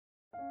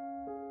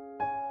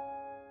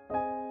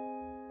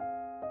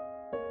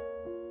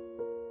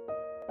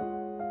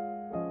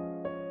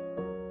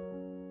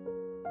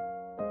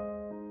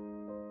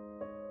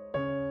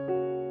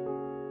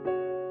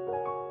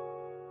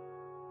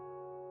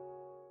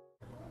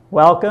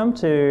Welcome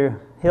to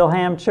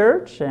Hillham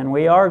Church, and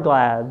we are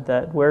glad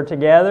that we're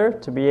together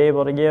to be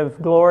able to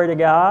give glory to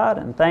God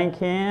and thank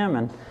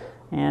Him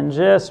and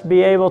just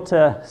be able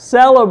to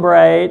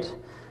celebrate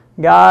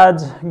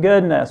God's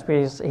goodness,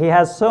 because He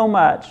has so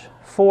much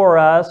for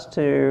us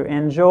to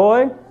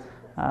enjoy,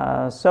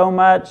 so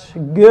much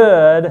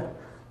good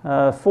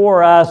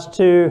for us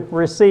to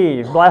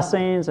receive,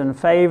 blessings and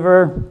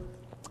favor.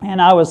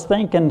 And I was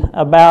thinking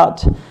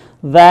about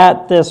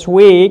that this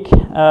week.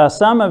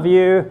 Some of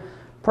you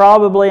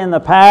probably in the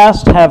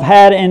past have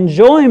had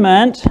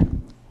enjoyment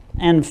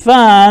and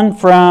fun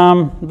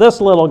from this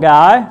little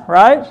guy,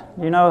 right?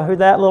 You know who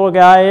that little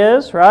guy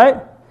is, right?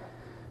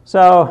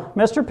 So,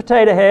 Mr.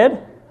 Potato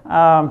Head.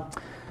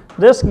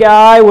 This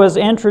guy was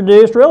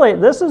introduced, really,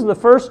 this is the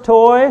first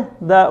toy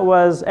that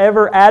was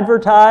ever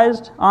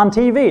advertised on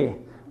TV.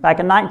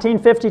 Back in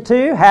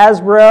 1952,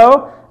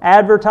 Hasbro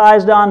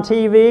advertised on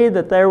TV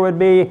that there would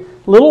be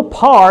little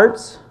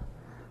parts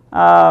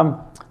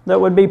that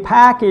would be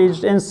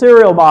packaged in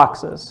cereal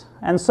boxes.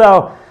 And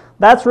so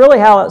that's really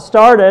how it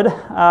started.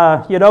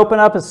 You'd open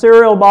up a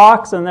cereal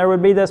box and there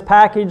would be this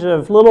package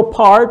of little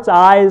parts,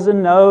 eyes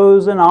and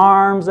nose and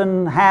arms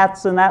and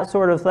hats and that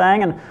sort of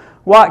thing. And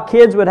what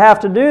kids would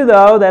have to do,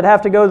 though, they'd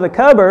have to go to the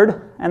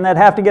cupboard and they'd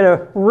have to get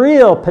a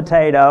real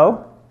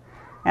potato.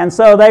 And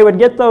so they would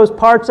get those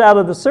parts out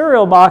of the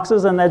cereal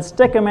boxes and they'd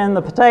stick them in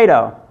the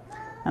potato.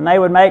 And they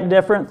would make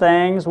different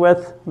things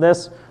with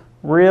this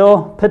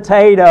real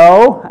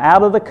potato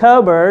out of the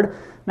cupboard.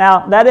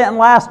 Now, that didn't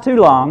last too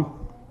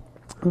long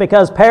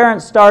because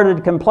parents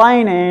started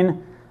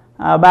complaining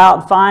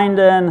about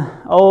finding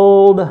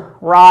old,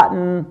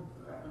 rotten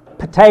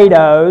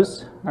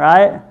potatoes,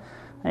 right,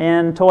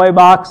 in toy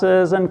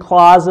boxes and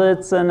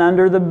closets and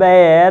under the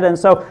bed. And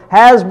so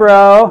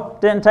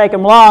Hasbro, didn't take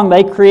them long,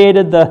 they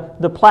created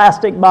the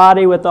plastic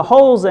body with the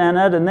holes in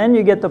it, and then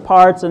you get the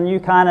parts and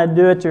you kind of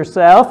do it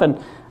yourself. And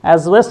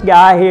as this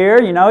guy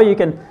here, you know, you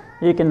can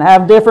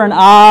have different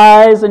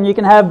eyes, and you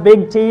can have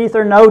big teeth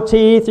or no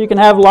teeth. You can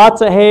have lots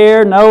of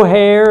hair, no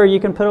hair, or you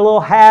can put a little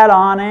hat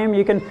on him.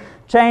 You can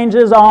change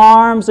his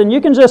arms, and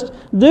you can just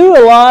do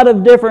a lot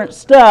of different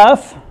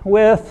stuff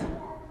with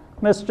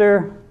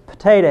Mr.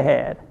 Potato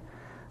Head.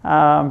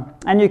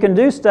 And you can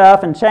do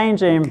stuff and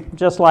change him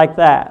just like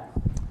that.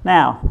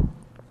 Now,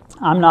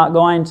 I'm not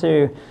going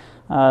to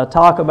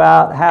talk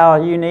about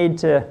how you need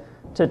to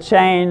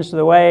change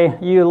the way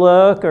you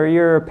look or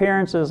your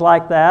appearances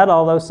like that,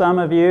 although some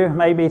of you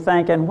may be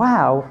thinking,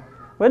 wow,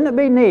 wouldn't it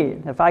be neat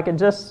if I could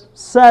just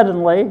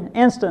suddenly,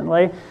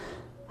 instantly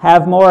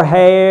have more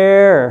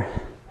hair, or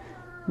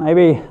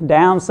maybe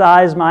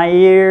downsize my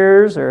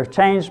ears or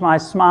change my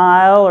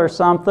smile or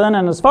something.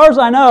 And as far as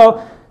I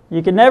know,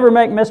 you can never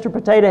make Mr.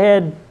 Potato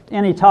Head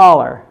any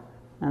taller.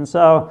 And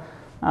so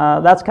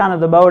that's kind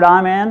of the boat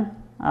I'm in.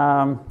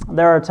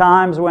 There are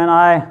times when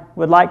I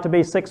would like to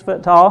be 6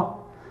 foot tall.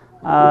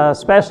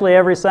 Especially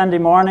every Sunday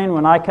morning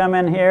when I come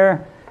in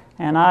here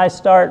and I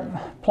start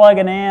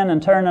plugging in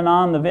and turning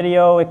on the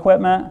video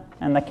equipment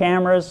and the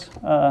cameras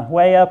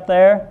way up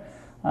there.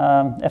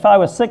 If I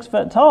was 6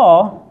 foot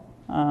tall,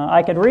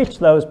 I could reach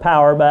those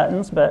power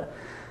buttons, but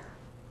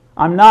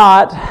I'm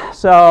not,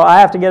 so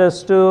I have to get a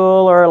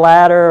stool or a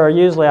ladder, or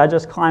usually I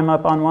just climb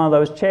up on one of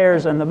those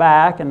chairs in the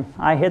back and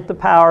I hit the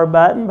power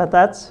button, but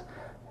that's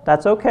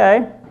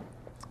okay.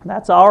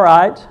 That's all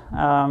right.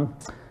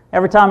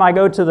 Every time I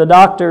go to the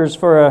doctors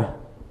for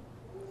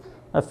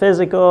a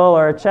physical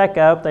or a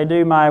checkup, they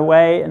do my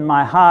weight and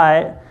my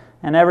height,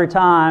 and every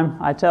time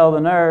I tell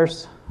the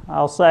nurse,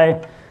 I'll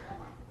say,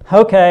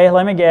 okay,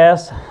 let me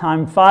guess,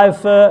 I'm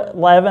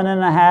 5'11"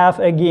 and a half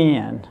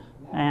again.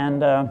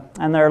 And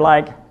they're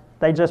like,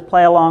 they just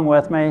play along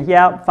with me.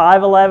 Yep,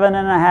 5'11"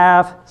 and a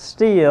half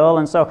still,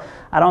 and so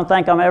I don't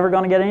think I'm ever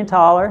going to get any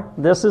taller.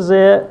 This is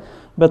it,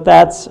 but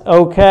that's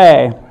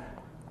okay.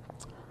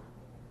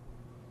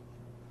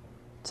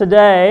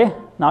 Today,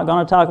 not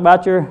going to talk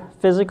about your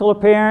physical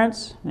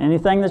appearance,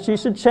 anything that you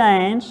should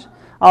change,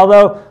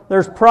 although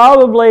there's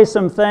probably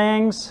some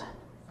things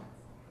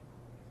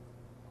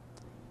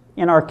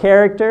in our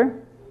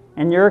character,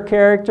 in your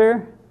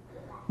character,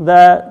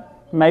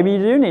 that maybe you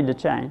do need to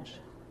change.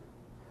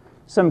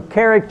 Some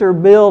character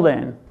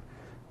building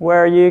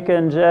where you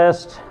can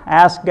just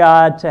ask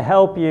God to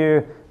help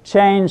you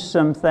change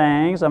some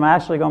things. I'm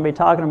actually going to be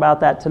talking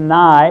about that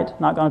tonight.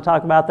 Not going to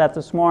talk about that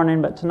this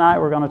morning, but tonight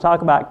we're going to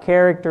talk about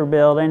character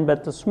building.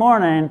 But this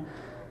morning,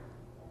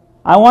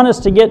 I want us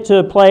to get to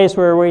a place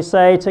where we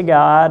say to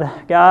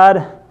God,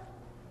 God,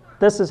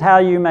 this is how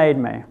you made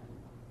me.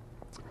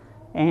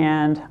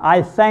 And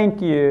I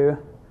thank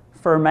you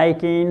for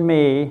making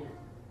me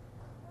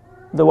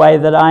the way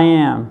that I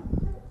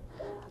am.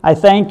 I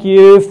thank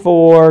you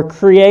for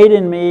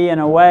creating me in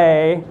a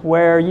way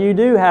where you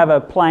do have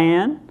a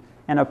plan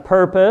and a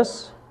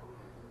purpose,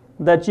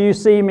 that you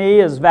see me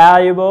as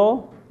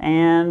valuable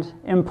and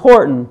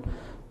important.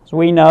 So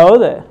we know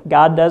that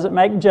God doesn't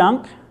make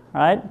junk,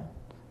 right?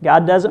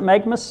 God doesn't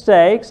make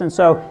mistakes, and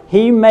so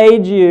He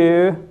made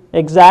you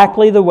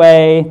exactly the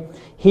way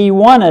He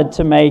wanted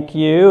to make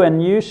you,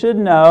 and you should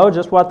know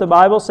just what the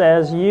Bible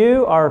says.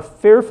 You are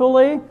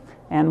fearfully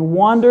and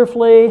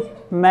wonderfully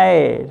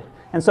made.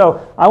 And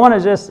so I want to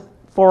just,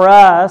 for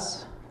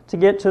us, to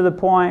get to the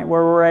point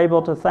where we're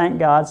able to thank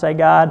God, say,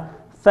 God,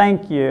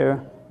 thank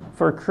you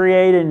for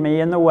creating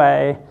me in the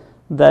way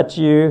that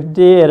you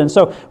did. And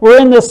so we're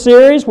in this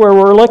series where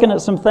we're looking at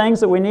some things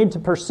that we need to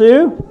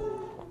pursue,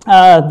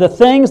 the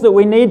things that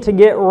we need to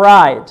get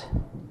right,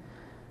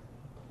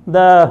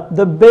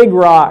 the big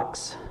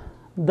rocks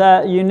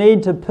that you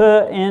need to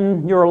put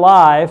in your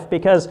life,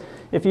 because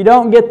if you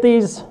don't get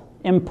these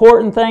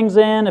important things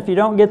in, if you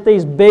don't get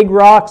these big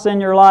rocks in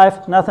your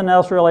life, nothing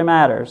else really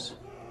matters.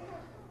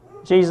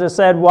 Jesus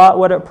said, what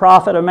would it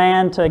profit a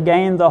man to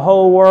gain the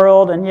whole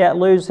world and yet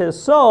lose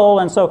his soul?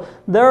 And so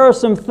there are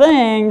some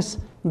things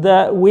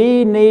that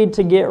we need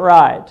to get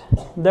right.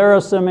 There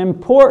are some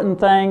important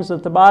things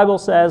that the Bible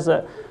says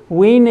that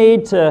we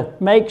need to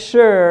make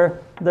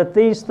sure that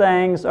these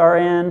things are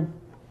in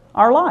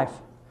our life.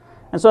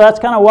 And so that's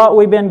kind of what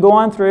we've been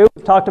going through.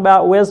 We've talked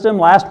about wisdom.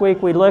 Last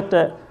week we looked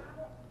at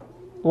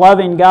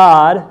loving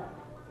God.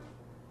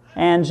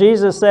 And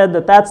Jesus said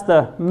that that's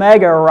the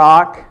mega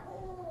rock.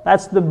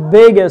 That's the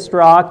biggest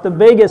rock, the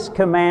biggest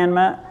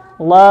commandment.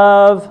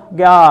 Love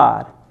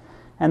God.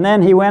 And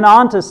then he went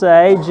on to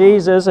say,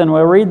 Jesus, and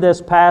we'll read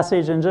this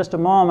passage in just a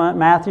moment,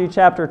 Matthew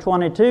chapter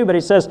 22, but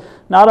he says,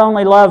 not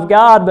only love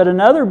God, but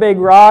another big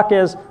rock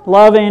is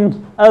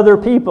loving other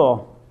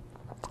people.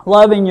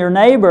 Loving your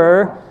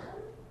neighbor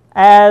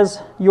as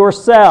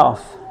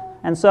yourself.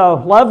 And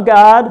so love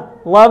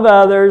God, love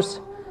others,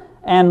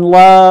 and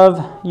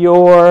love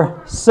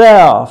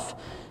yourself.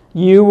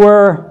 You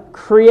were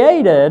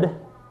created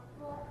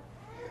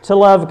to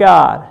love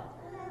God.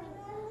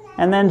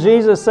 And then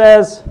Jesus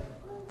says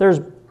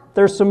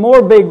there's some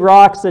more big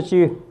rocks that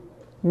you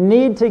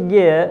need to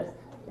get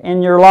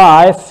in your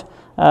life.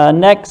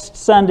 Next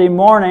Sunday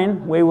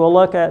morning we will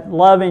look at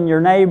loving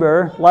your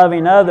neighbor,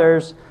 loving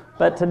others,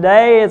 but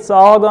today it's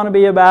all going to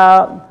be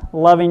about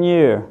loving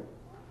you.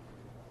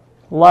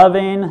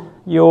 Loving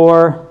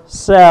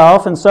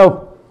yourself. And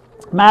so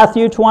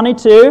Matthew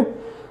 22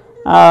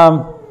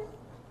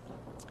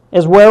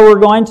 is where we're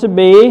going to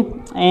be.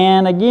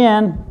 And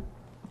again,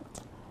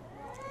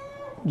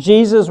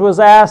 Jesus was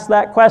asked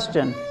that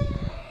question.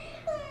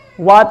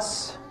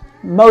 What's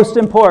most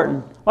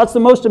important? What's the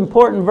most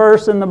important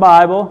verse in the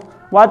Bible?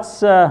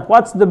 What's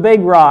the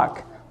big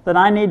rock that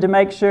I need to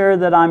make sure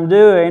that I'm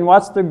doing?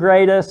 What's the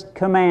greatest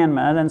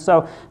commandment? And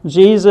so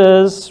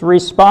Jesus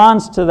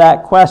responds to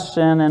that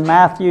question in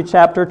Matthew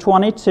chapter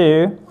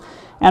 22,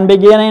 and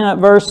beginning at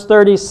verse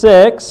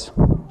 36,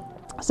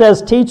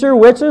 says, Teacher,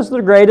 which is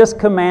the greatest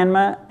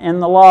commandment in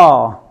the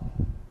law?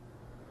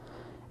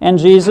 And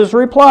Jesus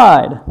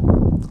replied,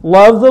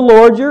 Love the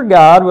Lord your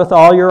God with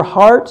all your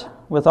heart,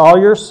 with all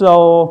your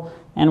soul,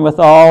 and with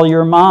all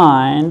your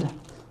mind.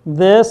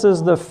 This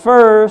is the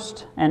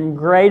first and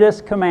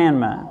greatest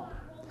commandment.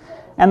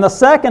 And the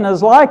second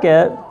is like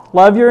it,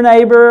 love your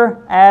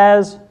neighbor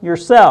as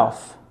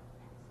yourself.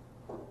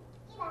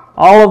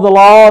 All of the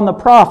law and the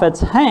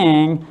prophets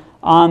hang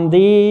on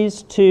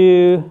these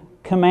two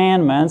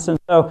commandments. And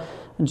so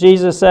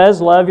Jesus says,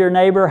 love your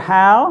neighbor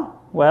how?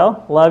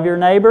 Well, love your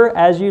neighbor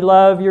as you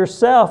love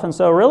yourself. And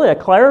so really a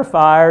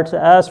clarifier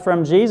to us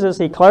from Jesus,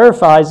 he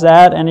clarifies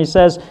that, and he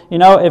says, you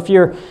know, if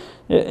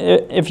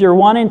you're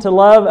wanting to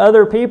love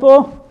other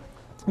people,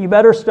 you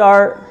better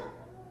start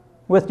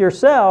with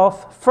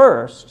yourself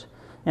first.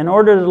 In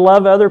order to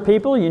love other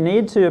people, you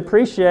need to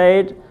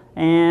appreciate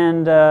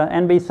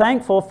and be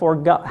thankful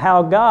for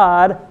how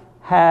God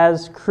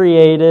has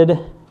created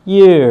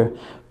you.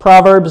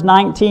 Proverbs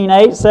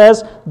 19:8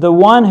 says, the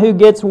one who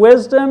gets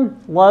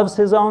wisdom loves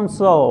his own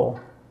soul.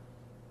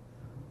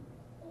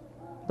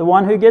 The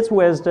one who gets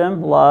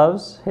wisdom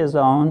loves his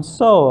own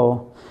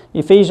soul.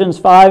 Ephesians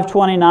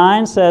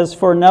 5:29 says,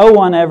 for no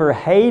one ever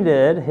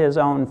hated his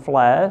own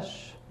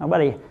flesh.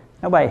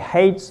 Nobody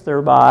hates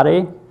their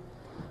body,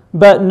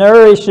 but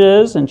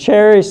nourishes and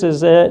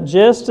cherishes it,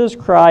 just as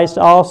Christ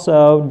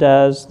also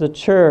does the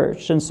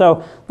church. And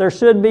so there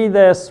should be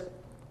this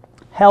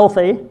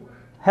healthy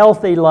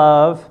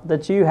love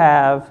that you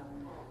have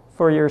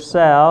for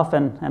yourself.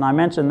 And I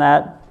mention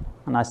that,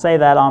 and I say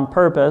that on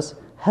purpose,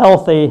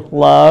 healthy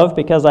love,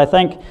 because I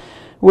think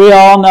we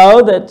all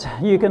know that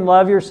you can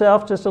love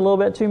yourself just a little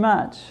bit too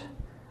much.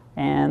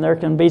 And there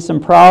can be some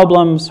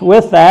problems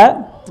with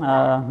that.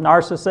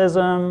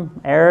 Narcissism,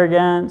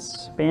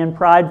 arrogance, being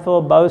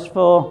prideful,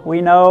 boastful. We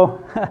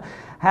know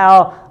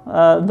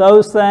how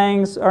those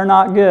things are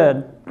not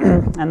good.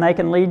 And they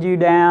can lead you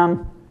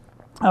down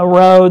a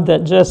road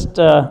that just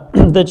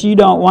that you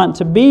don't want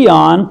to be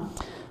on.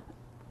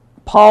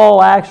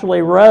 Paul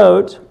actually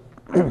wrote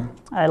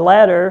a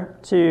letter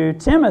to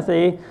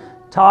Timothy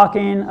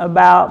talking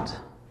about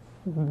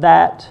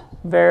that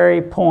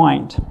very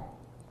point.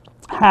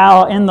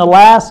 How in the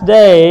last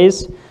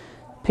days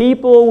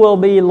people will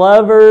be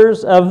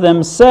lovers of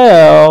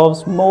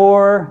themselves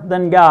more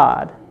than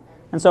God.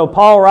 And so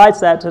Paul writes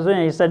that to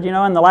them. He said, you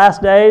know, in the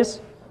last days,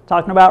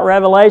 talking about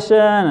Revelation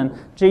and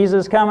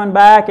Jesus coming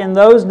back. In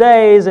those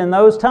days, in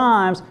those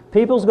times,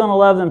 people's going to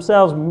love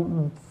themselves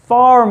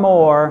far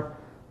more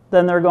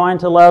than they're going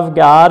to love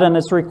God. And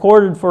it's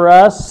recorded for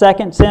us,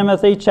 2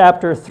 Timothy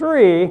chapter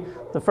 3,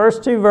 the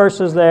first 2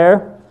 verses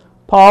there.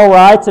 Paul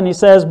writes and he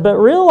says, "But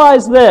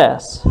realize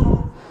this,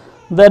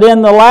 that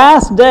in the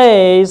last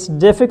days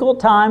difficult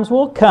times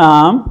will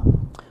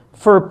come,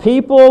 for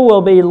people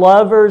will be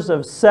lovers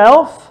of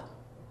self,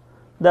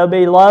 they'll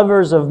be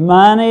lovers of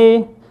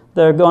money,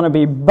 they're going to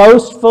be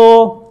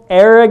boastful,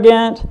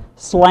 arrogant,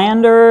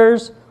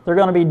 slanderers, they're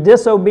going to be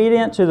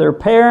disobedient to their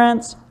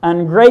parents,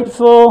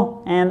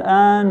 ungrateful, and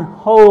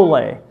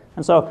unholy."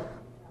 And so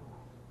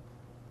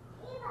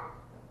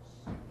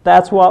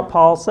that's what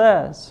Paul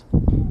says.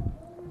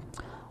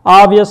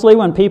 Obviously,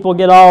 when people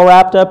get all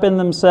wrapped up in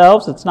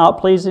themselves, it's not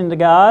pleasing to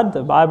God.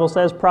 The Bible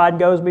says pride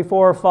goes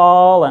before a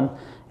fall,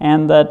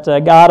 and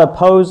that God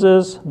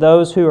opposes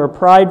those who are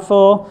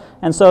prideful.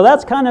 And so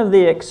that's kind of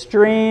the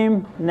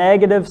extreme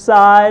negative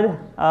side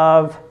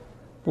of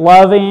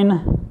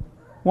loving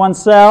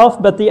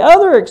oneself. But the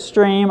other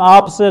extreme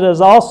opposite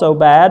is also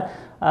bad,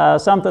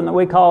 something that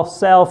we call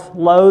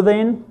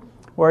self-loathing,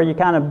 where you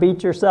kind of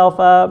beat yourself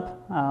up.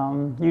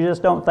 You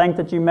just don't think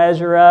that you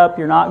measure up.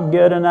 You're not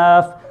good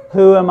enough.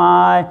 Who am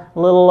I?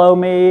 Little o'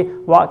 me.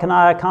 What can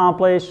I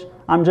accomplish?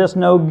 I'm just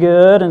no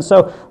good. And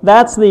so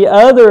that's the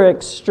other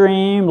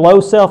extreme, low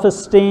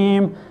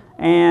self-esteem.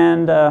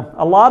 And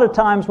a lot of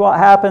times what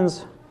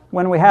happens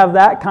when we have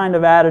that kind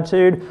of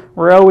attitude,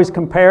 we're always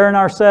comparing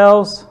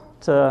ourselves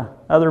to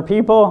other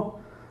people,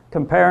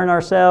 comparing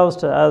ourselves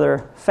to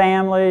other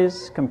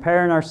families,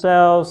 comparing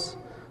ourselves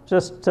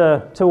just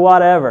to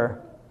whatever.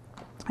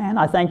 And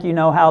I think you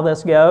know how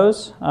this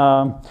goes.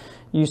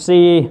 You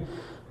see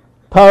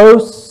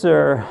posts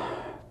or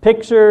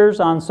pictures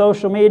on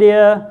social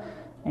media,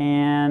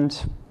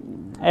 and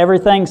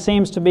everything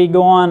seems to be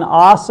going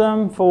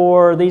awesome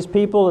for these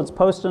people that's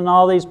posting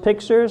all these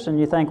pictures, and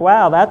you think,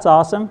 wow, that's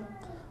awesome.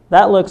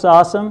 That looks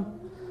awesome.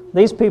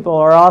 These people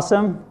are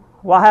awesome.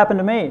 What happened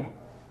to me?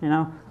 You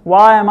know,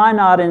 why am I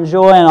not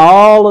enjoying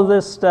all of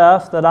this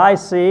stuff that I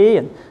see,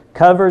 and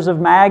covers of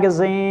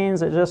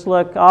magazines that just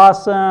look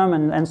awesome?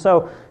 And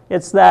so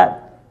it's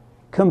that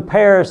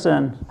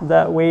comparison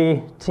that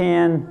we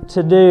tend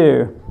to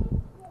do.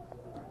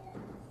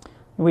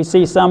 We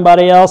see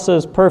somebody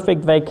else's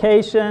perfect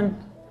vacation.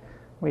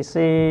 We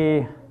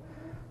see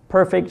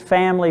perfect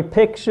family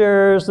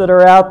pictures that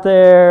are out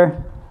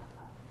there,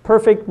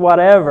 perfect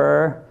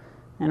whatever,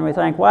 and we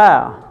think,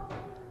 wow,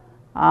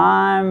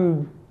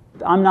 I'm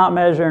not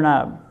measuring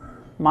up.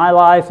 My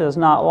life is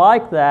not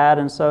like that,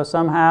 and so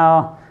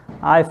somehow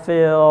I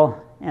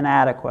feel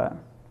inadequate.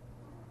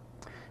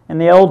 In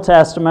the Old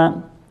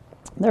Testament,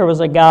 there was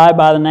a guy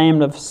by the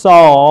name of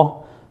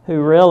Saul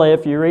who really,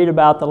 if you read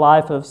about the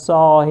life of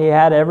Saul, he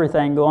had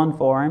everything going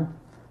for him.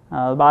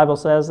 The Bible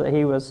says that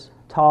he was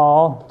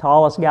tall,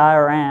 tallest guy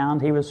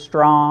around. He was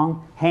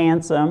strong,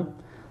 handsome.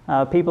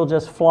 People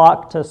just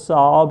flocked to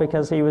Saul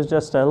because he was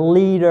just a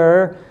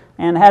leader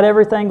and had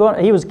everything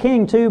going. He was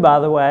king too, by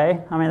the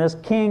way. I mean, this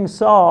King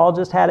Saul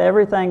just had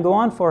everything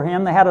going for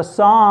him. They had a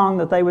song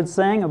that they would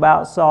sing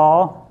about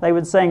Saul. They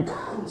would sing,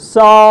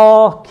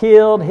 "Saul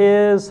killed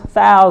his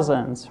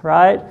thousands,"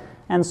 right?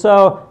 And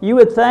so you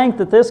would think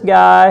that this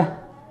guy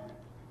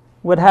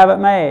would have it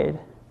made.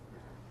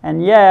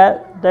 And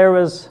yet, there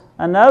was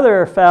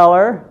another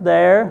feller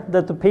there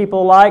that the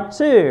people liked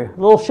too.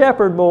 A little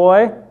shepherd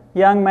boy,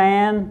 young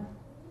man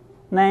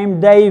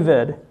named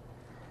David.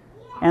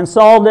 And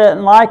Saul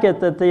didn't like it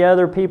that the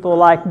other people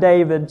liked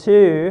David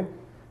too.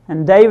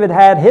 And David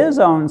had his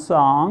own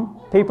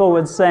song. People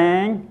would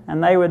sing,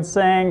 and they would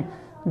sing,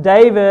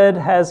 "David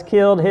has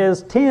killed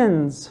his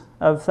tens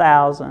of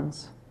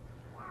thousands."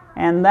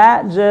 And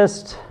that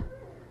just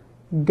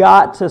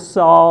got to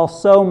Saul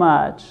so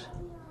much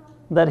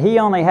that he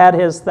only had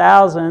his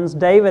thousands,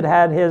 David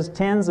had his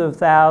tens of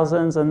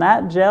thousands, and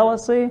that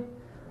jealousy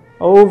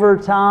over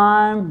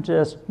time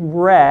just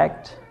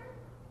wrecked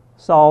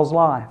Saul's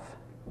life.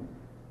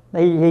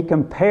 He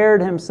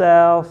compared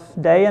himself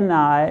day and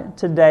night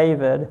to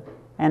David,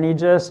 and he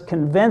just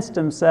convinced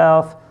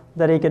himself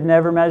that he could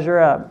never measure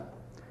up.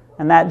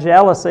 And that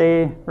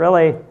jealousy,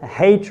 really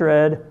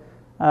hatred,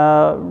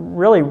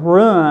 really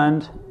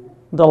ruined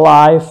the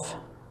life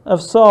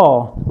of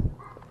Saul.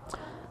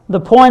 The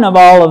point of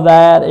all of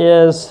that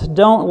is,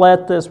 don't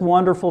let this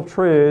wonderful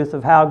truth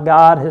of how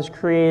God has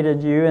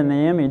created you in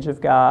the image of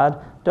God,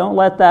 don't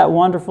let that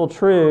wonderful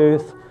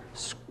truth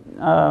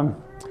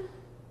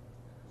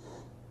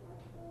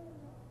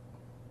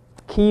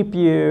keep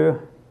you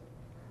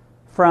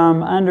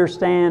from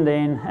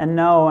understanding and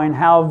knowing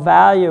how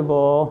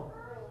valuable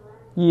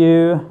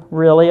you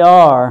really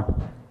are.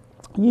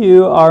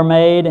 You are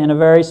made in a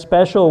very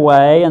special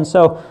way, and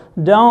so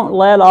don't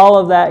let all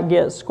of that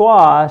get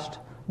squashed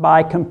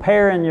by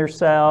comparing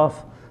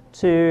yourself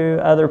to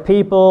other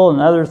people and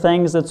other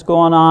things that's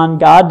going on.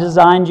 God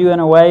designed you in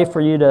a way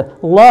for you to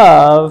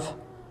love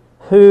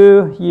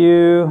who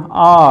you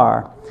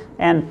are.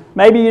 And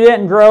maybe you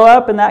didn't grow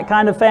up in that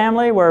kind of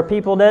family where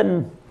people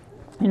didn't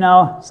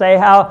say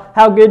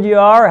how good you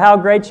are or how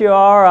great you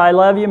are, or I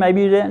love you.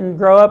 Maybe you didn't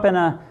grow up in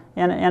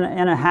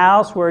a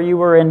house where you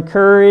were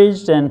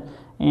encouraged and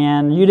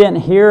you didn't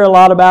hear a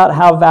lot about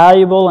how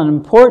valuable and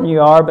important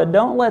you are, but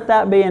don't let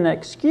that be an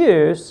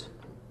excuse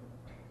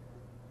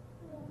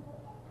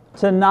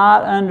to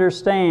not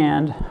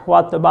understand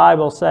what the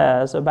Bible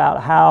says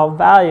about how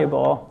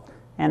valuable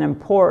and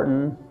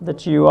important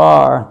that you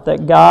are,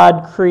 that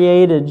God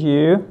created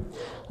you.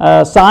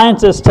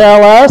 Scientists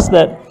tell us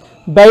that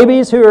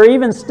babies who are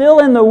even still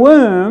in the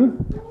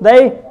womb,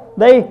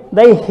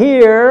 they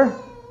hear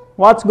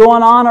what's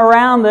going on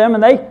around them,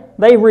 and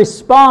they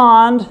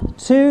respond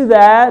to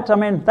that. I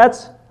mean,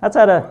 that's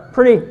at a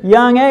pretty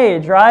young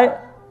age, right?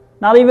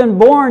 Not even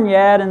born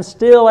yet and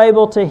still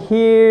able to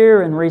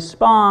hear and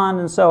respond.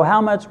 And so how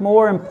much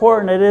more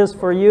important it is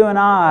for you and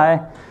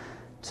I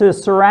to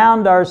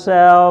surround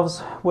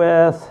ourselves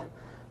with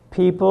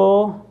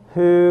people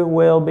who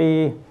will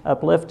be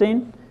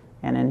uplifting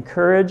and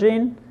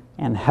encouraging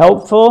and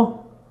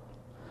helpful.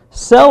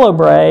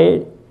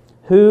 Celebrate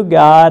who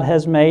God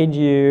has made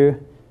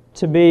you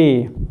to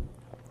be.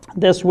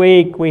 This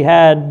week we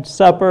had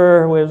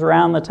supper. We was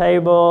around the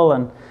table,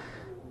 and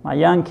my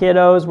young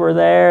kiddos were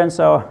there, and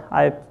so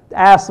I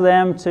asked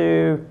them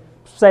to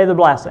say the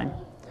blessing.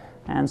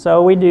 And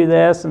so we do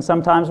this, and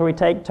sometimes we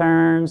take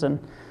turns. And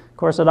of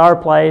course, at our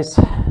place,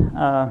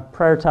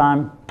 prayer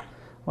time,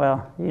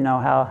 well, you know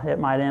how it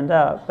might end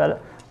up.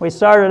 But we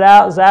started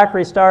out,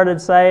 Zachary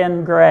started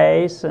saying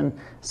grace and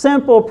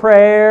simple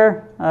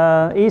prayer.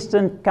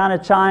 Easton kind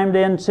of chimed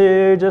in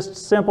too, just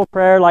simple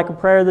prayer, like a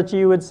prayer that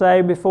you would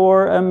say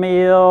before a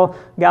meal.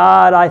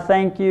 God, I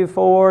thank you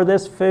for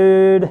this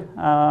food.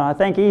 I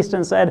think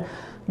Easton said,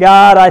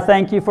 God, I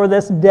thank you for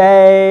this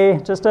day.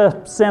 Just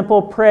a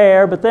simple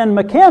prayer. But then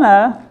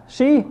McKenna,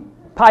 she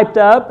piped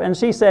up and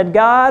she said,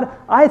 God,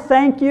 I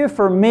thank you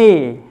for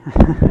me.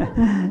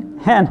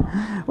 And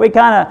we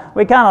kind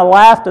of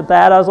laughed at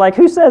that. I was like,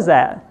 who says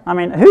that? I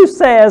mean, who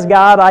says,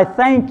 God, I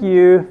thank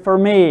you for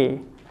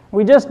me?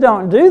 We just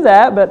don't do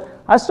that. But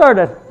I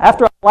started,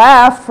 after I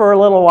laughed for a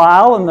little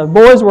while and the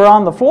boys were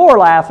on the floor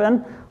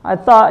laughing, I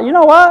thought, you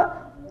know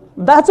what?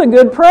 That's a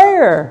good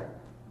prayer.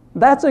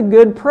 That's a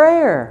good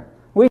prayer.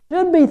 We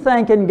should be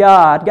thanking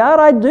God. God,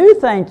 I do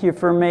thank you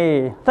for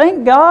me.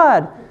 Thank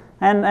God.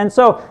 And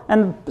so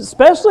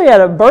especially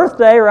at a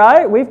birthday,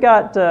 right? We've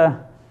got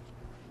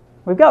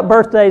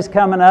birthdays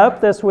coming up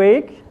this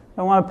week. I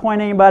don't want to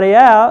point anybody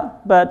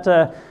out, but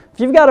if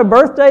you've got a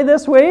birthday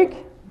this week,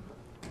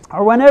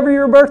 or whenever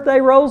your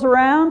birthday rolls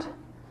around,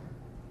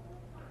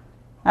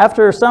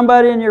 after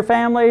somebody in your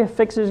family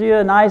fixes you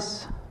a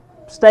nice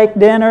steak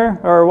dinner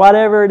or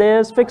whatever it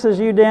is, fixes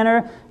you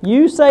dinner,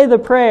 you say the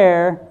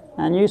prayer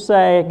and you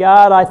say,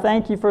 God, I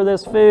thank you for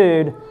this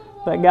food,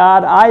 but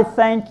God, I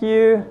thank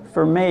you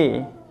for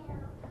me.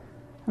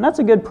 And that's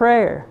a good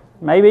prayer.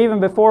 Maybe even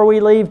before we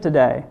leave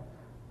today,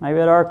 maybe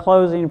at our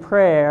closing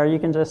prayer, you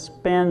can just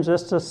spend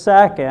just a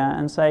second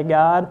and say,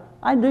 God,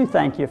 I do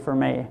thank you for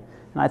me.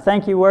 And I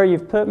thank you where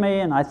you've put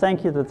me, and I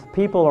thank you that the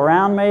people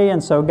around me.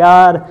 And so,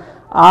 God,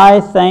 I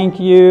thank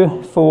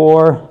you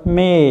for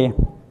me.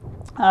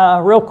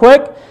 Real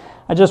quick,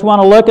 I just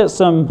want to look at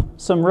some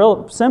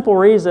real simple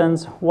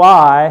reasons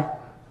why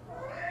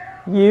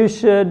you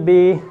should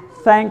be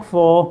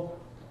thankful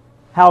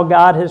how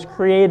God has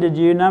created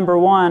you. Number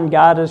one,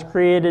 God has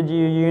created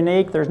you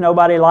unique. There's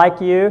nobody like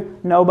you,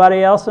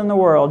 nobody else in the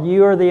world.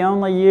 You are the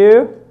only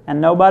you,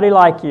 and nobody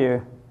like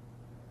you.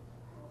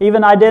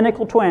 Even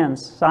identical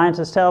twins.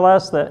 Scientists tell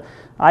us that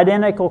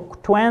identical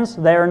twins,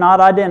 they are not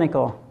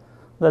identical.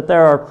 That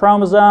there are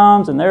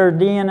chromosomes and there are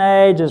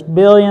DNA, just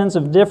billions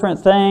of different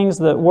things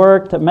that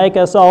work to make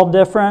us all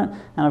different.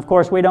 And of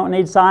course, we don't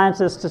need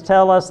scientists to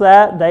tell us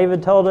that.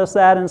 David told us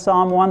that in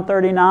Psalm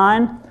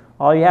 139.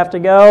 All you have to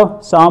go,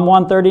 Psalm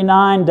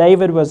 139,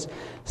 David was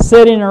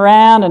sitting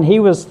around and he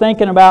was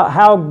thinking about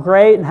how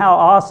great and how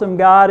awesome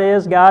God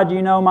is. God,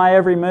 you know my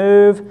every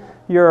move.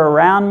 You're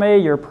around me.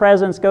 Your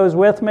presence goes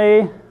with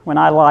me. When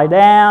I lie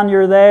down,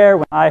 you're there.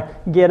 When I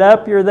get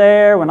up, you're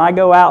there. When I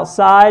go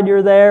outside,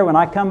 you're there. When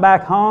I come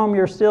back home,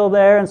 you're still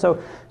there. And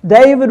so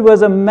David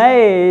was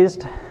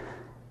amazed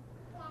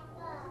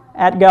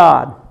at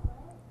God.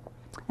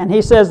 And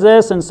he says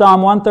this in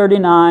Psalm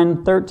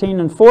 139, 13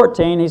 and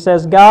 14. He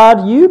says,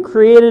 God, you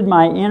created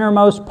my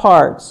innermost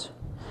parts.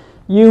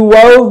 You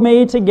wove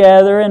me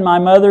together in my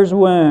mother's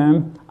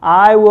womb.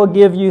 I will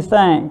give you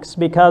thanks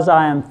because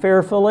I am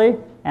fearfully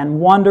and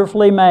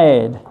wonderfully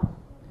made.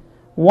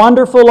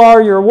 Wonderful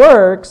are your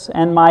works,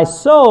 and my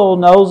soul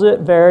knows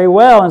it very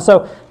well. And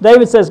so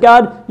David says,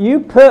 God,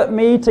 you put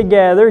me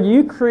together.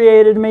 You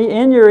created me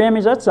in your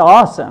image. That's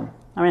awesome.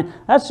 I mean,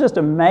 that's just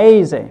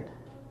amazing.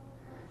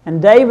 And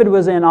David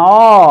was in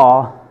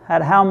awe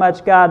at how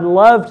much God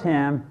loved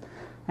him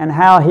and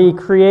how he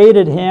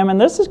created him. And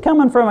this is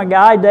coming from a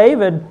guy,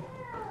 David.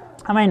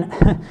 I mean,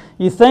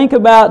 you think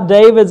about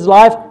David's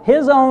life.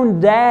 His own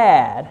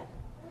dad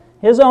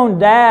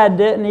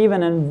didn't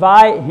even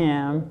invite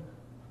him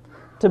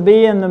to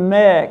be in the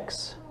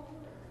mix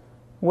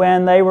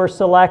when they were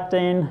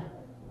selecting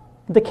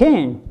the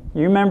king.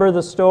 You remember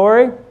the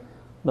story?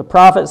 The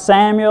prophet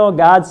Samuel,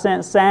 God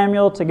sent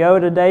Samuel to go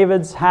to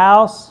David's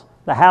house,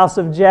 the house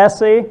of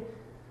Jesse.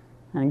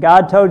 And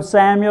God told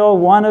Samuel,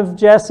 one of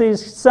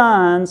Jesse's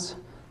sons,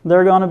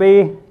 they're going to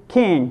be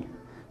king.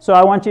 So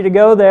I want you to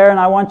go there and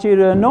I want you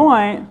to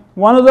anoint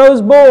one of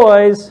those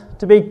boys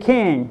to be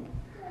king.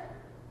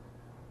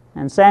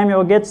 And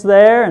Samuel gets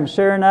there, and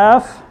sure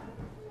enough,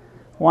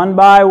 one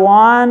by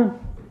one,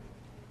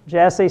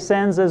 Jesse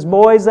sends his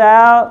boys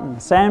out,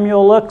 and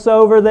Samuel looks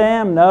over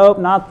them. Nope,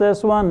 not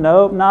this one.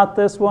 Nope, not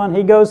this one.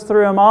 He goes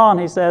through them all, and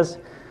he says,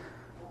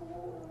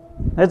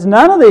 it's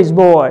none of these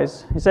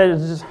boys. He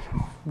says,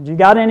 you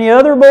got any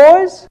other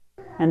boys?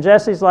 And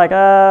Jesse's like,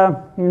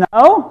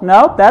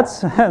 no,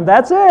 that's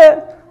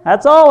it.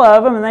 That's all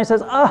of them. And then he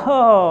says,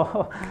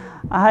 oh,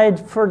 I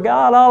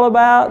forgot all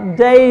about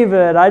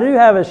David. I do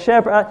have a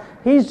shepherd.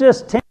 He's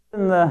just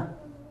tending the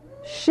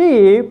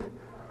sheep.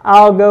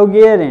 I'll go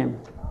get him.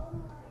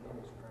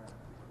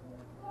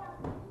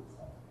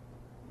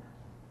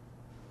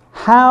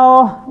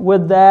 How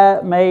would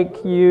that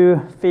make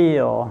you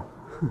feel?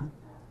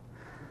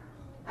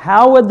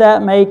 How would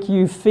that make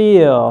you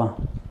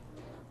feel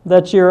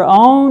that your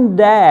own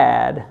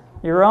dad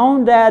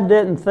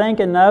didn't think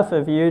enough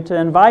of you to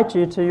invite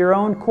you to your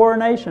own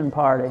coronation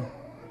party?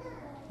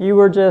 You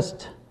were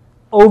just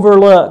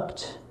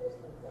overlooked.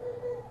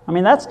 I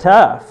mean, that's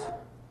tough.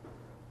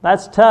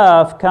 That's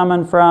tough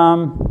coming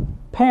from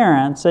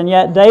parents. And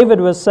yet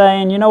David was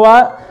saying, you know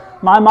what?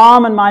 My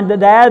mom and my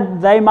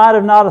dad, they might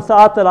have not have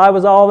thought that I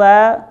was all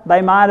that.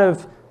 They might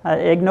have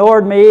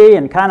ignored me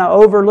and kind of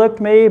overlooked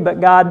me,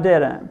 but God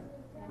didn't.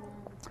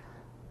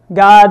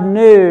 God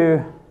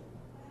knew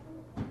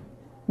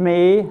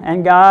me,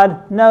 and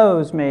God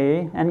knows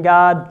me, and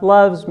God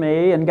loves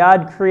me, and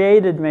God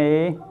created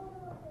me,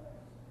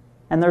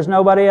 and there's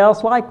nobody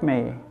else like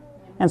me.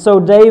 And so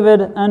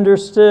David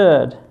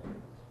understood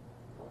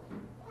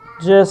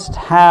just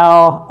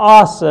how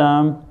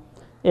awesome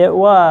it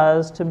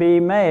was to be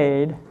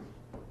made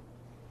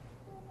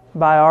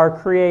by our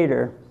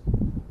Creator.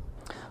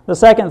 The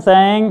second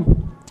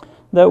thing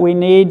that we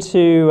need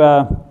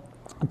to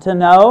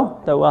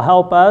know that will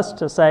help us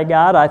to say,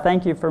 God, I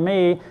thank you for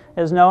me,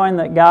 is knowing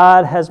that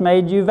God has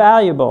made you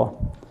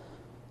valuable.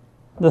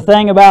 The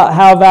thing about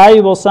how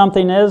valuable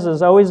something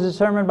is always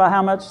determined by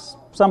how much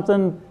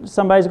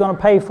somebody's going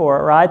to pay for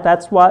it, right?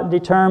 That's what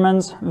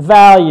determines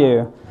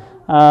value.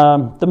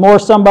 The more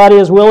somebody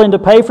is willing to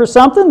pay for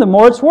something, the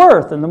more it's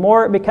worth, and the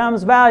more it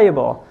becomes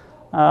valuable.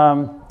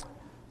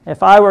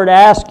 If I were to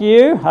ask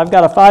you, I've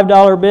got a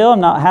 $5 bill.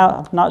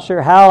 I'm not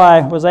sure how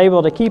I was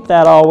able to keep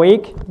that all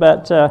week,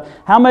 but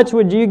how much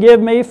would you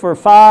give me for a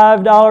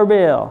 $5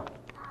 bill?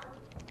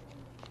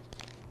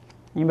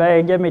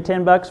 Anybody give me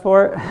 $10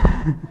 for it?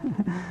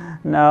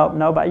 No,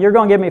 nobody. You're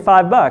going to give me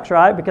 $5,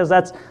 right? Because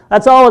that's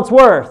all it's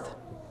worth.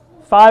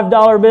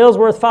 $5 bill's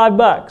worth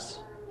 $5.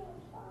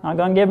 Not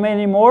going to give me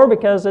any more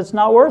because it's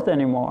not worth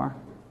any more.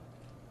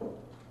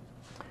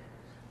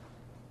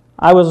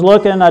 I did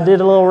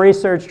a little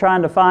research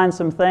trying to find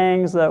some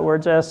things that were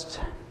just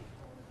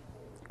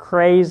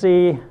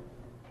crazy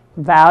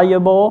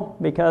valuable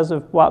because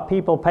of what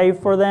people pay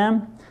for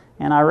them.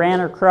 And I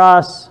ran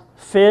across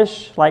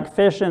fish, like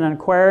fish in an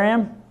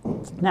aquarium.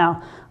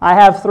 Now, I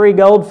have 3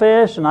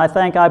 goldfish, and I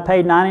think I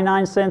paid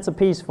 99 cents a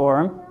piece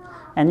for them.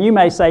 And you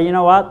may say, you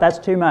know what, that's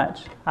too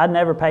much. I'd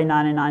never pay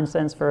 99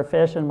 cents for a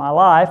fish in my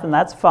life, and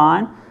that's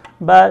fine.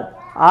 But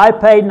I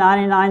paid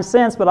 99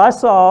 cents, but I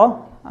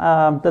saw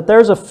that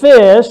there's a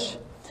fish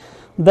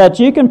that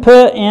you can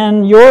put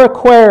in your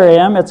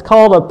aquarium. It's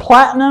called a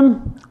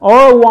platinum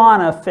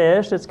arowana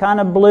fish. It's kind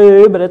of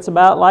blue, but it's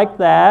about like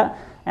that.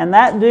 And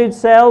that dude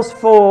sells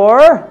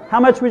for,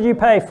 how much would you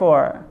pay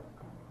for it?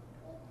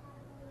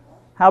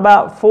 How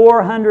about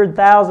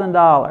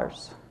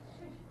 $400,000?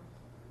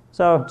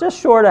 So just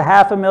short of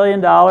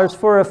 $500,000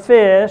 for a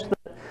fish.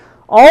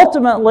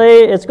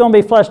 Ultimately, it's going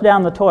to be flushed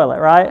down the toilet,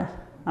 right?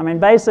 I mean,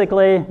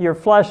 basically, you're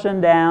flushing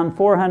down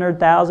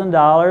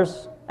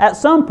 $400,000 at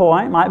some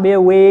point. Might be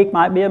a week,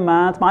 might be a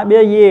month, might be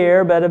a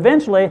year, but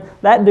eventually,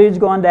 that dude's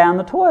going down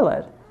the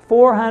toilet.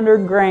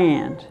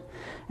 $400,000.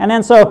 And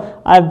then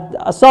so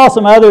I saw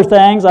some other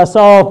things. I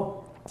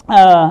saw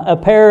a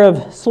pair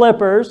of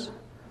slippers.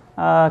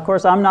 Of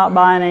course, I'm not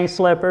buying any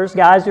slippers.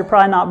 Guys, you're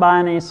probably not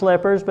buying any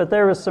slippers, but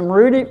there was some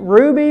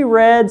ruby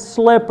red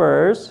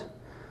slippers.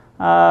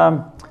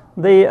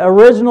 The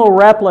original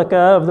replica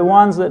of the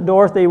ones that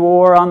Dorothy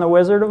wore on The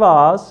Wizard of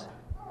Oz.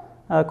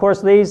 Of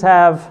course, these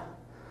have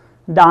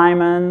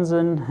diamonds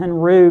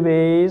and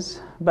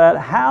rubies, but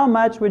how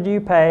much would you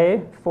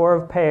pay for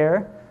a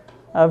pair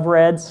of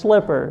red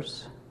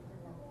slippers?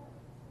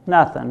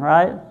 Nothing,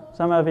 right?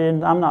 Some of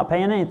you, I'm not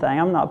paying anything.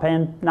 I'm not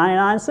paying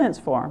 99 cents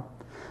for them.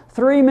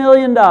 $3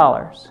 million.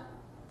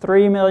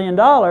 $3 million,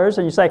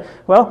 and you say,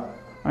 well,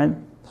 I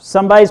mean,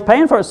 somebody's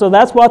paying for it, so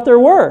that's what they're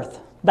worth.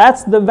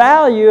 That's the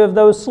value of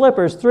those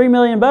slippers, $3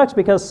 million,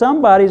 because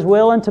somebody's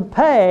willing to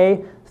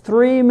pay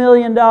 $3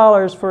 million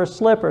for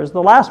slippers.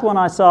 The last one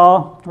I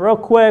saw, real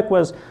quick,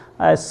 was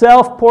a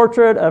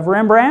self-portrait of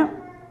Rembrandt.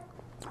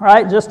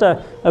 right? Just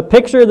a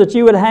picture that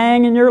you would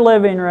hang in your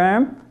living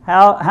room.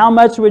 How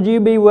much would you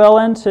be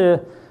willing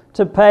to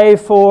pay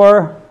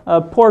for a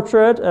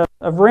portrait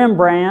of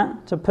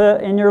Rembrandt to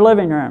put in your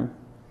living room?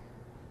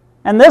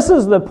 And this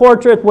is the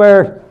portrait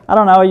where, I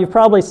don't know, you've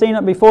probably seen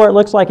it before. It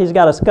looks like he's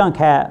got a skunk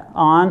hat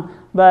on.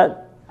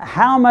 But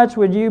how much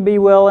would you be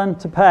willing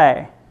to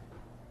pay?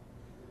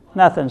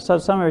 Nothing. So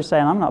some of you are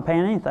saying, I'm not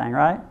paying anything,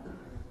 right?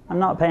 I'm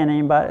not paying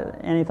anybody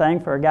anything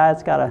for a guy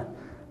that's got a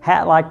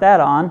hat like that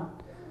on.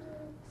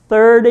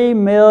 $30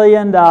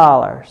 million.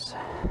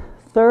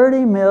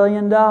 $30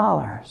 million.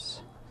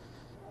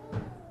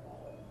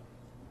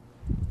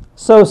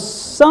 So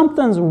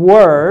something's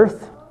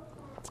worth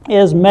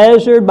is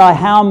measured by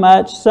how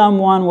much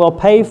someone will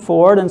pay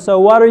for it. And so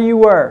what are you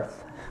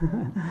worth?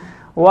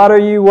 What are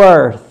you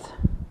worth?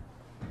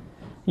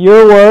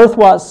 You're worth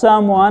what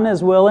someone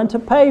is willing to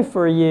pay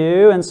for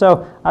you. And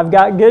so I've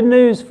got good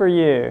news for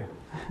you.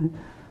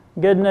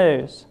 Good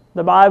news.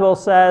 The Bible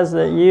says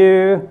that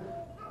you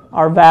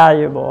are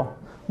valuable,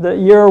 that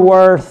you're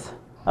worth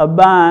a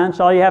bunch.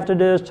 All you have to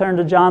do is turn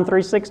to John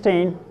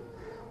 3:16.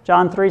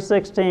 John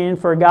 3:16,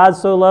 for God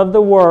so loved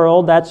the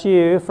world, that's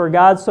you, for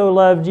God so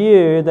loved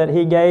you that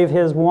He gave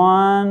His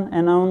one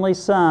and only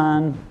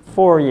Son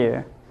for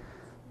you.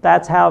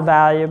 That's how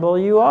valuable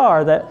you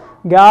are. That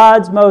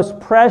God's most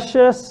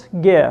precious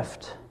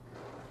gift,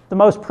 the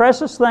most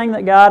precious thing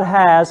that God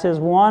has, His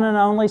one and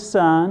only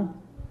Son,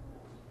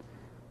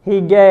 He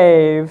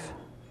gave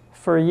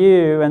for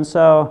you. And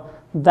so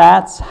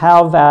that's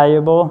how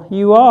valuable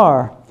you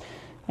are.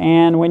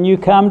 And when you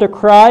come to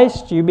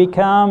Christ, you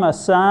become a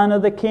son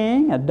of the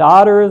King, a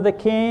daughter of the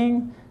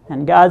King,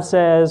 and God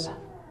says,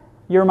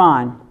 you're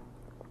mine.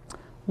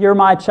 You're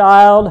my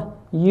child.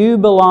 You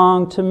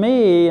belong to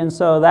me. And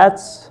so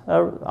that's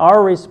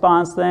our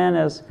response then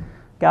is,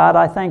 God,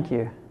 I thank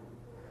you.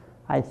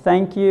 I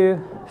thank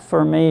you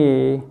for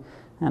me.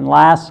 And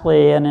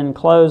lastly, and in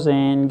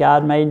closing,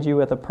 God made you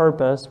with a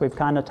purpose. We've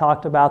kind of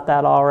talked about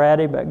that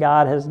already, but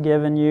God has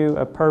given you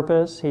a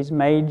purpose. He's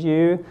made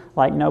you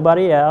like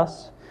nobody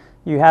else.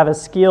 You have a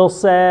skill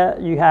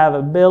set, you have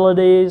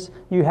abilities,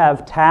 you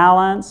have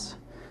talents,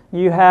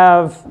 you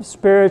have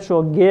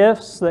spiritual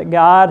gifts that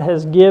God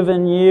has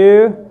given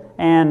you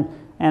and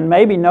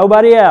maybe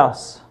nobody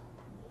else.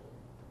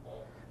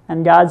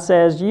 And God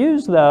says,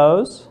 use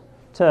those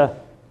to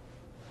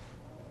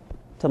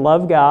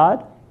love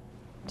God,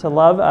 to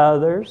love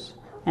others,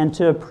 and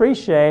to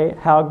appreciate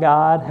how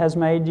God has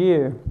made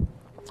you.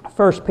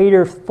 1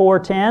 Peter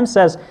 4:10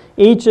 says,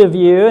 each of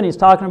you, and he's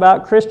talking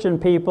about Christian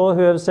people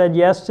who have said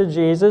yes to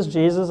Jesus.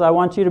 Jesus, I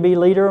want you to be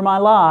leader of my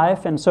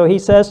life. And so he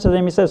says to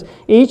them, he says,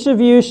 each of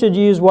you should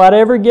use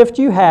whatever gift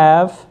you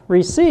have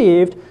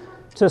received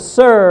to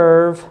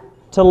serve,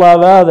 to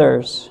love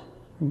others.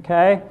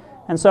 Okay?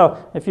 And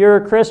so if you're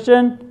a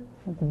Christian,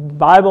 the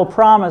Bible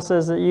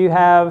promises that you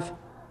have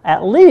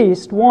at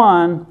least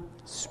one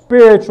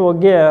spiritual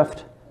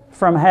gift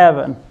from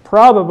heaven.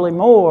 Probably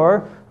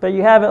more, but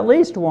you have at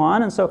least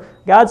one. And so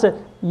God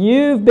said,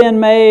 you've been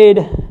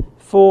made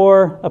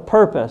for a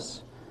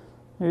purpose.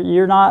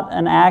 You're not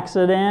an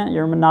accident.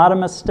 You're not a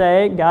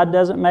mistake. God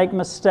doesn't make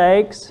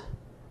mistakes.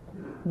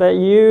 But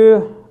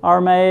you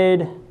are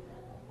made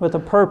with a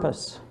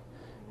purpose.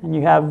 And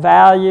you have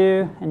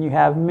value, and you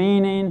have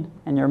meaning,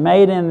 and you're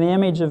made in the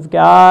image of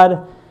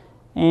God.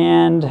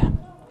 And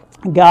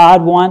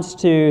God wants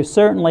to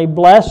certainly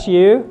bless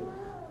you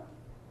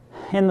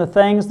in the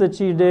things that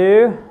you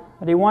do,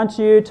 but He wants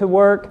you to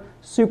work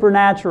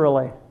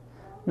supernaturally,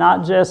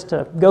 not just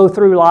to go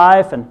through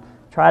life and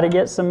try to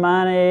get some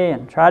money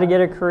and try to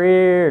get a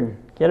career and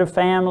get a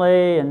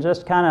family and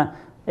just kind of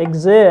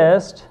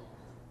exist.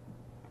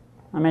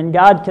 I mean,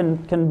 God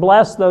can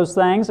bless those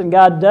things, and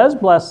God does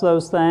bless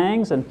those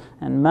things, and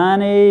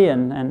money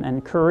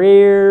and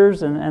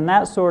careers and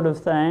that sort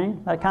of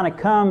thing. That kind of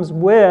comes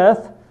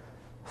with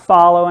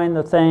following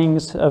the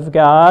things of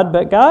God.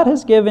 But God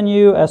has given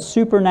you a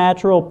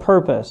supernatural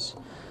purpose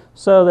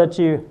so that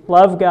you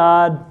love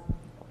God,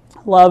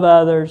 love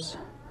others,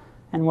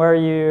 and where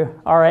you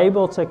are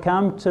able to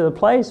come to the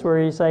place where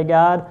you say,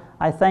 God,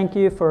 I thank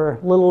you for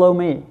little o'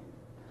 me.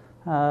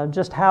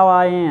 Just how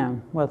I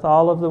am, with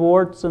all of the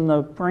warts and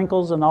the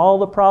wrinkles and all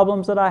the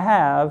problems that I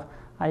have,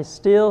 I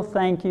still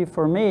thank you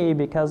for me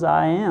because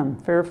I am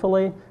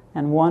fearfully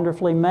and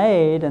wonderfully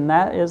made, and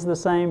that is the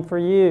same for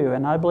you.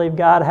 And I believe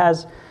God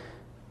has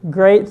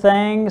great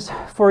things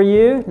for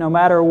you, no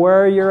matter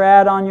where you're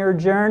at on your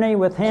journey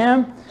with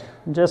Him.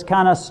 Just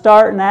kind of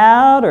starting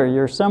out, or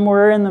you're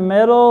somewhere in the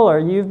middle, or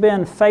you've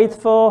been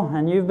faithful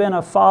and you've been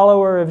a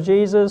follower of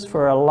Jesus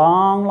for a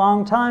long,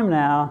 long time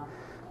now.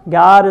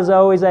 God is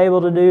always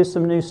able to do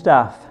some new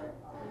stuff.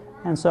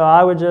 And so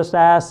I would just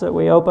ask that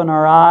we open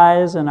our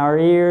eyes and our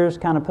ears,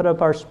 kind of put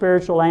up our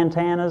spiritual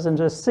antennas and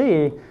just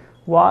see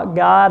what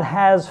God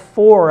has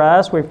for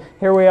us.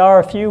 Here we are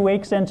a few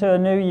weeks into a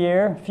new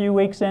year, a few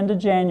weeks into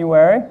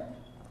January.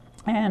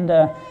 And,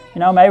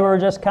 maybe we're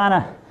just kind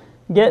of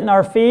getting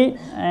our feet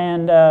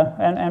and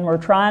we're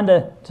trying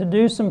to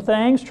do some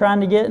things, trying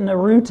to get in a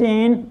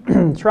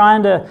routine,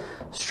 trying to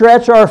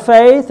stretch our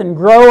faith and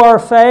grow our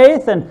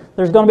faith. And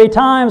there's going to be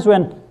times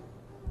when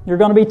you're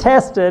going to be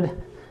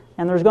tested,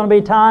 and there's going to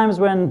be times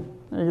when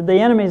the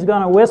enemy's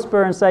going to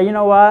whisper and say, you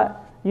know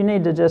what, you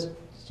need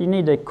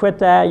to quit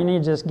that, you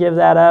need to just give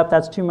that up,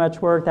 that's too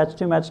much work, that's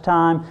too much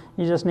time,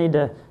 you just need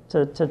to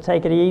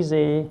take it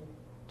easy.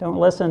 Don't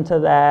listen to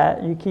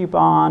that. You keep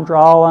on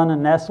drawing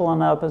and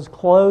nestling up as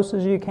close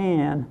as you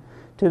can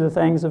to the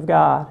things of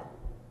God.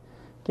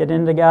 Get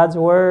into God's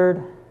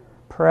Word,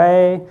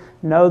 pray,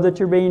 know that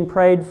you're being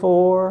prayed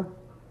for.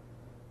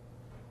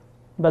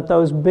 But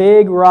those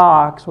big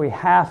rocks we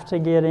have to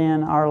get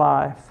in our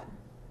life.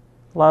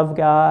 Love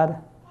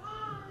God.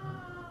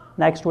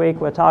 Next week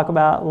we'll talk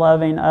about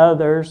loving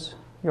others,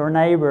 your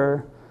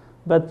neighbor.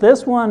 But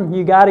this one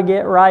you got to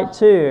get right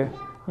too.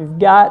 You've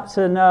got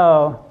to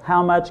know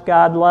how much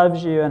God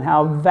loves you and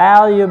how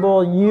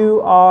valuable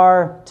you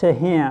are to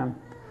Him.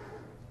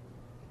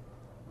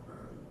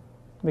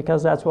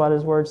 Because that's what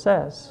His Word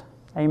says.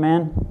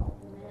 Amen?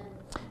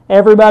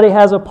 Everybody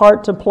has a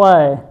part to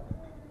play.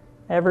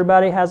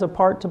 Everybody has a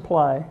part to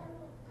play.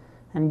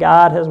 And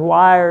God has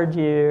wired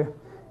you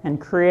and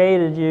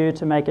created you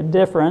to make a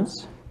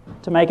difference,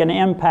 to make an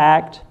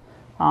impact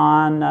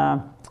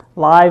on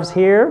lives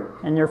here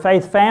in your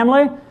faith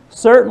family,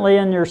 certainly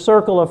in your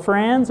circle of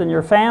friends and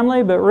your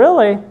family, but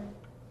really,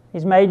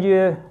 He's made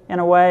you in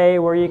a way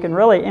where you can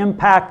really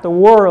impact the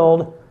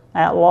world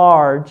at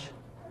large.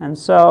 And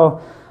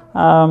so,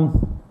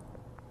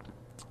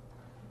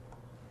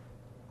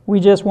 we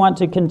just want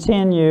to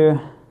continue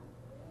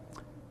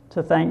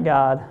to thank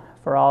God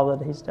for all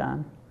that He's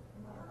done.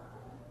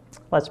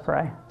 Let's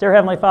pray. Dear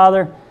Heavenly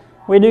Father,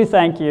 we do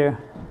thank You.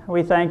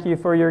 We thank You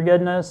for Your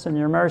goodness and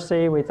Your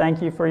mercy. We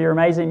thank You for Your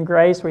amazing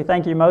grace. We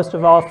thank You most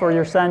of all for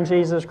Your Son,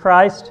 Jesus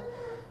Christ,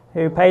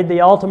 who paid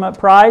the ultimate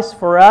price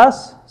for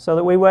us so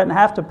that we wouldn't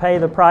have to pay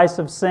the price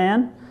of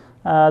sin,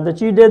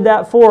 that You did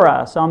that for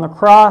us on the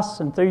cross,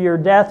 and through Your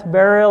death,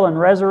 burial, and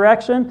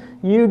resurrection,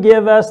 You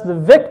give us the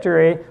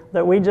victory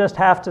that we just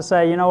have to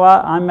say, you know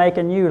what, I'm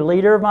making You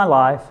leader of my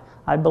life.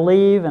 I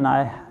believe and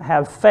I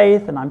have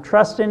faith and I'm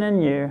trusting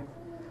in You.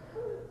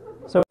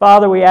 So,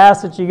 Father, we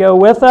ask that You go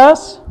with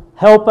us.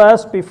 Help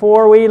us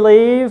before we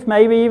leave,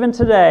 maybe even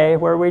today,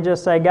 where we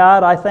just say,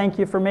 God, I thank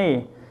You for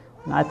me.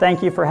 And I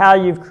thank You for how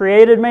You've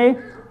created me.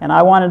 And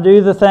I want to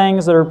do the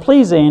things that are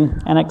pleasing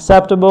and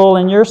acceptable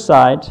in Your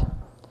sight.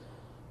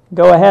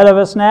 Go ahead of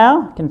us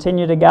now.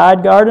 Continue to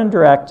guide, guard, and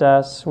direct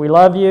us. We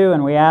love You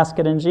and we ask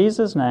it in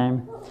Jesus'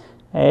 name.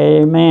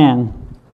 Amen.